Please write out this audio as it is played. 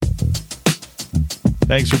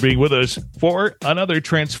Thanks for being with us for another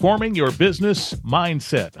Transforming Your Business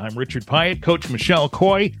Mindset. I'm Richard Pyatt. Coach Michelle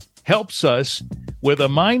Coy helps us with a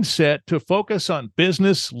mindset to focus on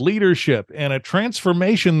business leadership and a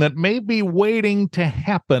transformation that may be waiting to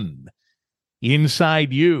happen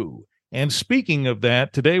inside you. And speaking of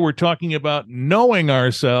that, today we're talking about knowing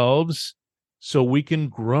ourselves so we can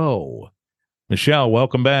grow. Michelle,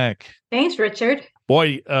 welcome back. Thanks, Richard.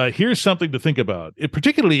 Boy, here's something to think about,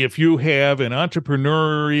 particularly if you have an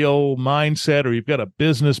entrepreneurial mindset or you've got a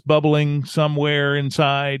business bubbling somewhere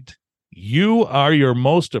inside. You are your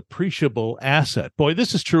most appreciable asset. Boy,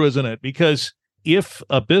 this is true, isn't it? Because if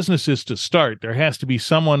a business is to start, there has to be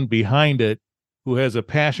someone behind it who has a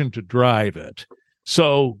passion to drive it.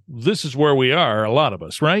 So this is where we are, a lot of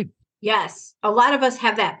us, right? Yes. A lot of us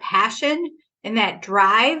have that passion and that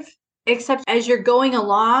drive. Except as you're going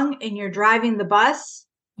along and you're driving the bus,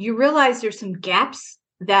 you realize there's some gaps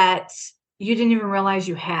that you didn't even realize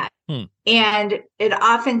you had. And it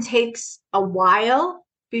often takes a while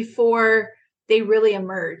before they really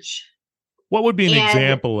emerge. What would be an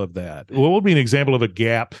example of that? What would be an example of a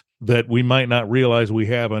gap that we might not realize we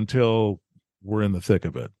have until we're in the thick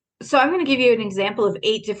of it? So I'm going to give you an example of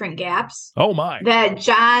 8 different gaps. Oh, my. That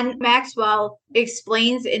John Maxwell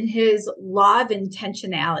explains in his Law of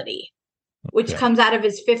Intentionality, which comes out of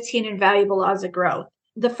his 15 Invaluable Laws of Growth.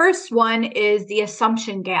 The first one is the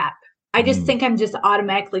assumption gap. I just think I'm just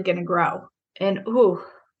automatically going to grow. And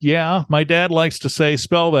yeah, my dad likes to say,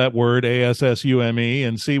 spell that word, ASSUME,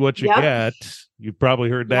 and see what you get. You've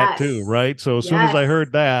probably heard that too, right? So as soon as I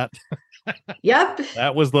heard that,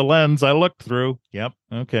 that was the lens I looked through.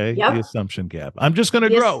 Okay. The assumption gap. I'm just going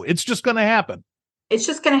to grow. It's just going to happen. It's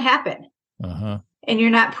just going to happen. And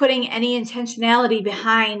you're not putting any intentionality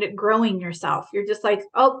behind growing yourself. You're just like,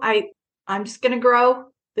 I'm just going to grow.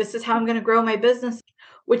 This is how I'm going to grow my business,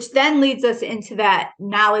 which then leads us into that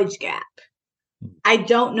knowledge gap. I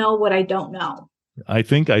don't know what I don't know. I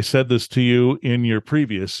think I said this to you in your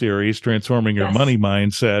previous series, Transforming Your Money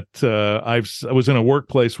Mindset. I was in a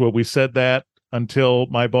workplace where we said that until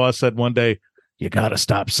my boss said one day, you got to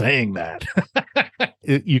stop saying that.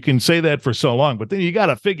 You can say that for so long, but then you got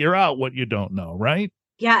to figure out what you don't know, right?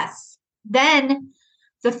 Yes. Then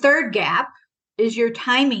the third gap is your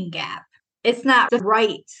timing gap. It's not the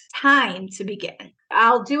right time to begin.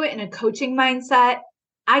 I'll do it in a coaching mindset.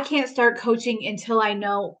 I can't start coaching until I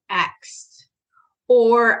know X.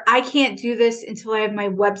 Or I can't do this until I have my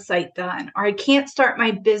website done. Or I can't start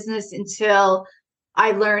my business until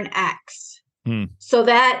I learn X. So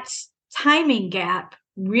that timing gap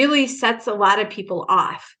really sets a lot of people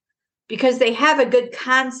off because they have a good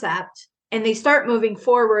concept and they start moving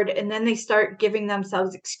forward and then they start giving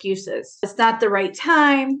themselves excuses. It's not the right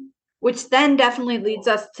time, which then definitely leads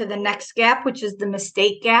us to the next gap, which is the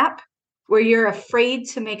mistake gap, where you're afraid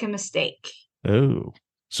to make a mistake. Oh,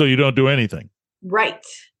 so you don't do anything. Right.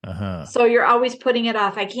 So you're always putting it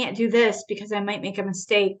off. I can't do this because I might make a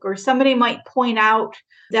mistake, or somebody might point out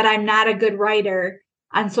that I'm not a good writer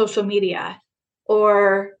on social media,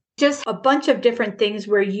 or just a bunch of different things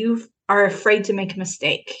where you are afraid to make a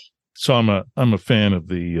mistake. So I'm a fan of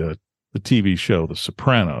the TV show The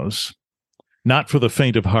Sopranos. Not for the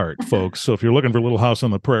faint of heart, folks. So if you're looking for Little House on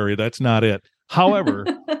the Prairie, that's not it. However,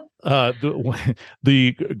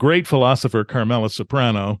 the great philosopher Carmela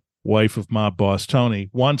Soprano, wife of mob boss Tony,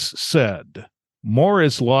 once said, more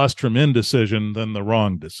is lost from indecision than the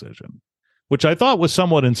wrong decision, which I thought was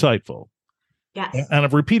somewhat insightful. Yes. And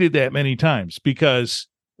I've repeated that many times because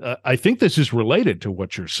I think this is related to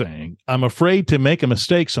what you're saying. I'm afraid to make a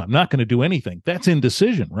mistake, so I'm not going to do anything. That's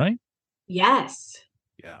indecision, right? Yes.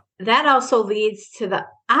 Yeah. That also leads to the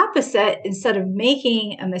opposite. Instead of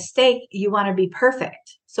making a mistake, you want to be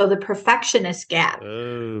perfect. So the perfectionist gap,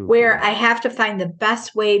 where I have to find the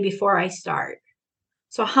best way before I start.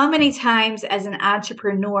 So how many times as an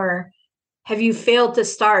entrepreneur have you failed to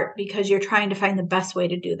start because you're trying to find the best way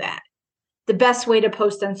to do that? The best way to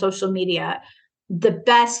post on social media, the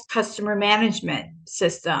best customer management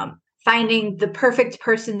system, finding the perfect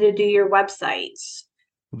person to do your websites.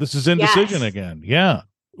 This is indecision again. Yeah.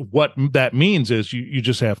 What that means is you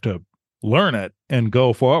just have to learn it and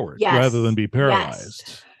go forward rather than be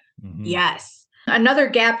paralyzed. Yes. Another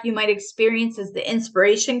gap you might experience is the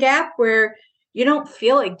inspiration gap, where you don't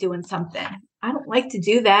feel like doing something. I don't like to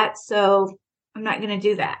do that, so I'm not going to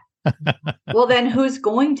do that. Well, then who's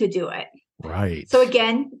going to do it? Right. So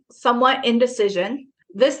again, somewhat indecision.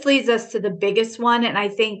 This leads us to the biggest one, and I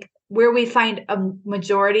think where we find a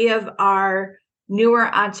majority of our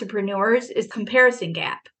newer entrepreneurs is comparison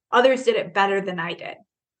gap. Others did it better than I did,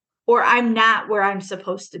 or I'm not where I'm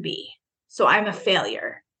supposed to be, so I'm a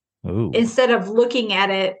failure. Ooh. Instead of looking at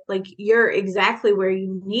it like you're exactly where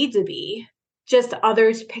you need to be, just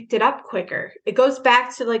others picked it up quicker. It goes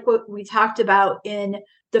back to like what we talked about in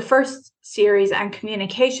the first series on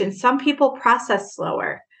communication. Some people process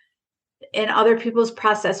slower and other people's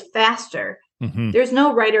process faster. Mm-hmm. There's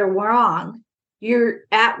no right or wrong. You're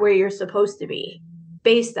at where you're supposed to be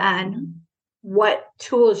based on what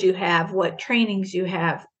tools you have, what trainings you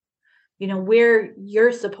have, where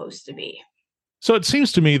you're supposed to be. So it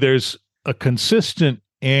seems to me there's a consistent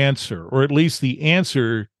answer, or at least the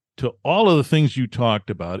answer to all of the things you talked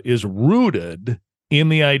about is rooted in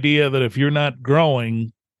the idea that if you're not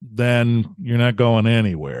growing, then you're not going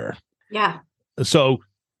anywhere. Yeah. So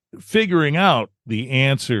figuring out the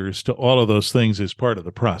answers to all of those things is part of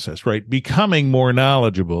the process, right? Becoming more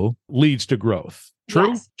knowledgeable leads to growth. True?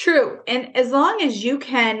 Yes, true. And as long as you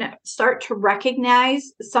can start to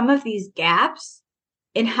recognize some of these gaps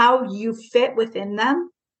in how you fit within them,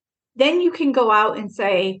 then you can go out and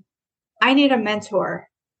say, I need a mentor.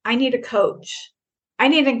 I need a coach. I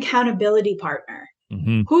need an accountability partner.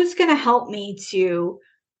 Mm-hmm. Who's going to help me to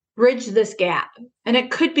bridge this gap? And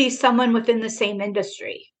it could be someone within the same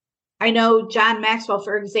industry. I know John Maxwell,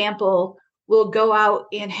 for example, will go out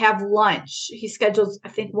and have lunch. He schedules, I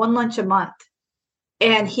think, one lunch a month.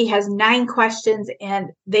 And he has 9 questions, and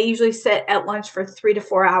they usually sit at lunch for 3 to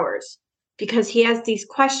 4 hours because he has these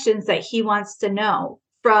questions that he wants to know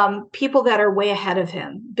from people that are way ahead of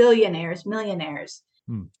him, billionaires, millionaires.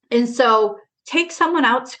 And so take someone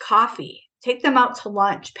out to coffee, take them out to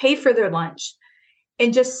lunch, pay for their lunch,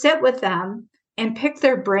 and just sit with them and pick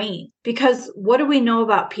their brain. Because what do we know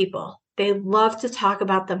about people? They love to talk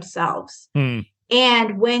about themselves.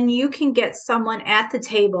 And when you can get someone at the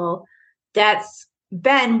table that's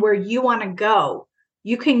been where you want to go,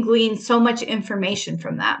 you can glean so much information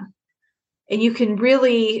from them. And you can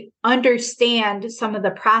really understand some of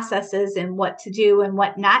the processes and what to do and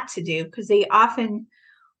what not to do, because they often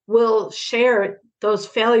will share those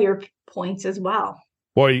failure points as well.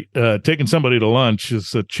 Boy, taking somebody to lunch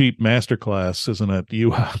is a cheap masterclass, isn't it?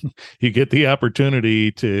 You get the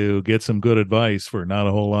opportunity to get some good advice for not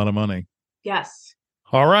a whole lot of money. Yes.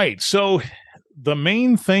 All right. So the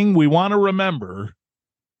main thing we want to remember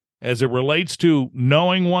as it relates to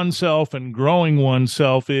knowing oneself and growing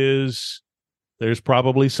oneself is there's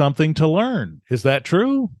probably something to learn. Is that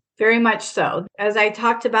true? Very much so. As I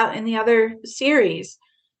talked about in the other series,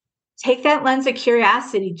 take that lens of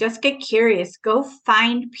curiosity. Just get curious. Go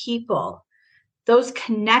find people. Those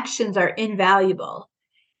connections are invaluable.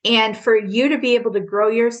 And for you to be able to grow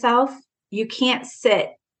yourself, you can't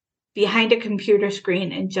sit behind a computer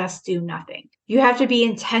screen and just do nothing. You have to be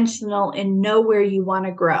intentional and know where you want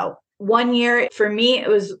to grow. One year, for me, it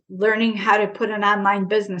was learning how to put an online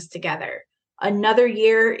business together. Another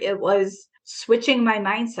year, it was switching my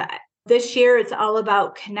mindset. This year, it's all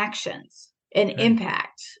about connections and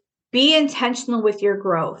impact. Be intentional with your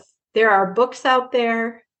growth. There are books out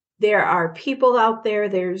there. There are people out there.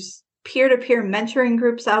 There's peer-to-peer mentoring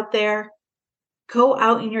groups out there. Go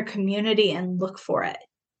out in your community and look for it,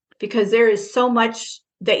 because there is so much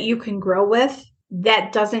that you can grow with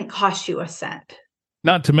that doesn't cost you a cent.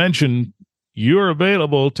 Not to mention, you're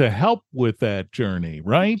available to help with that journey,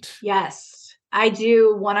 right? Yes. I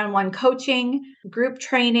do one-on-one coaching, group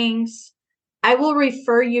trainings. I will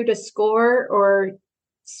refer you to SCORE or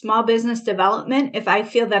Small Business Development if I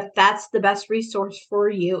feel that that's the best resource for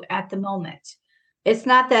you at the moment. It's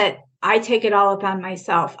not that I take it all upon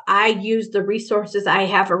myself. I use the resources I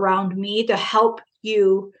have around me to help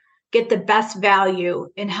you get the best value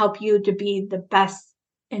and help you to be the best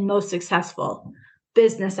and most successful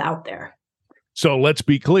business out there. So let's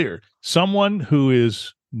be clear. Someone who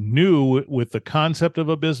is new with the concept of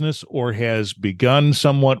a business or has begun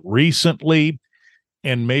somewhat recently,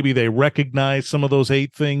 and maybe they recognize some of those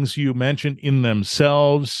 8 things you mentioned in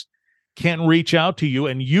themselves, can reach out to you,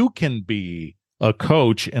 and you can be a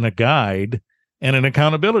coach and a guide and an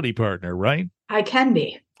accountability partner, right? I can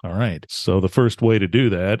be. All right. So the first way to do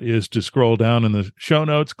that is to scroll down in the show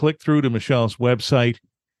notes, click through to Michelle's website,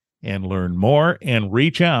 and learn more and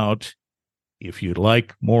reach out if you'd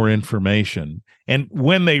like more information. And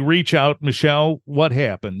when they reach out, Michelle, what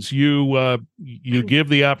happens? You give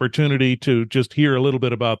the opportunity to just hear a little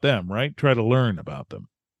bit about them, right? Try to learn about them.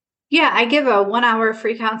 Yeah, I give a 1-hour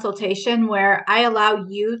free consultation where I allow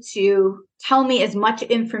you to tell me as much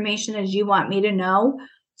information as you want me to know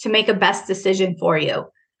to make a best decision for you.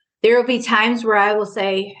 There will be times where I will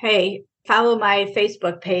say, hey, follow my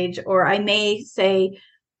Facebook page, or I may say,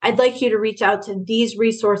 I'd like you to reach out to these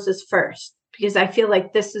resources first, because I feel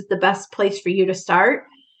like this is the best place for you to start.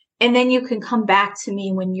 And then you can come back to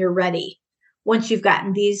me when you're ready. once you've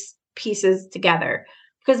gotten these pieces together.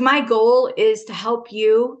 Because my goal is to help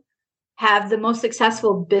you have the most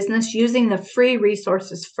successful business using the free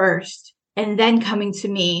resources first, and then coming to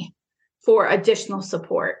me for additional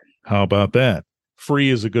support. How about that?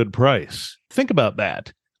 Free is a good price. Think about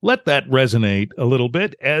that. Let that resonate a little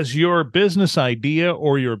bit as your business idea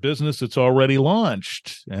or your business that's already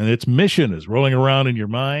launched and its mission is rolling around in your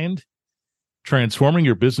mind. Transforming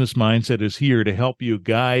Your Business Mindset is here to help you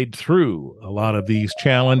guide through a lot of these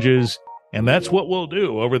challenges. And that's what we'll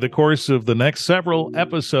do over the course of the next several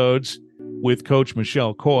episodes with Coach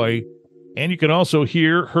Michelle Coy. And you can also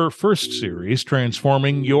hear her first series,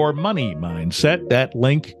 Transforming Your Money Mindset. That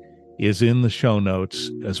link is in the show notes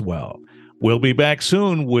as well. We'll be back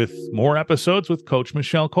soon with more episodes with Coach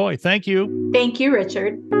Michelle Coy. Thank you. Thank you,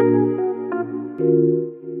 Richard.